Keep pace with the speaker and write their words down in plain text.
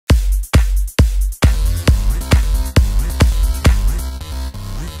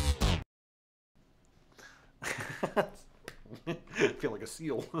like a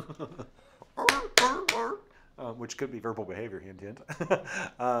seal. Which could be verbal behavior, hint, hint.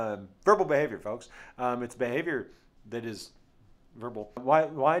 Verbal behavior, folks. It's behavior that is verbal.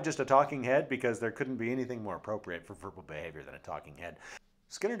 Why just a talking head? Because there couldn't be anything more appropriate for verbal behavior than a talking head.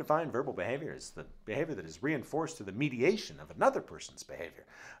 Skinner defined verbal behavior as the behavior that is reinforced through the mediation of another person's behavior.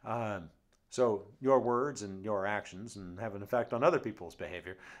 So your words and your actions and have an effect on other people's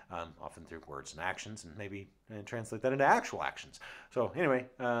behavior, often through words and actions, and maybe translate that into actual actions. So anyway,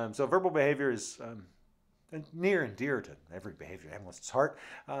 so verbal behavior is near and dear to every behavior analyst's heart.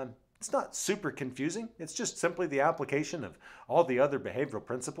 It's not super confusing. It's just simply the application of all the other behavioral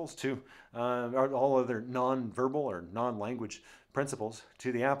principles to all other non-verbal or non-language principles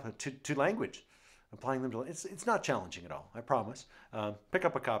to language. Applying them to it's not challenging at all, I promise. Pick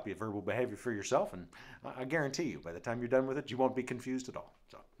up a copy of Verbal Behavior for yourself, and I guarantee you by the time you're done with it, you won't be confused at all.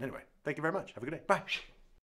 So anyway, thank you very much. Have a good day. Bye.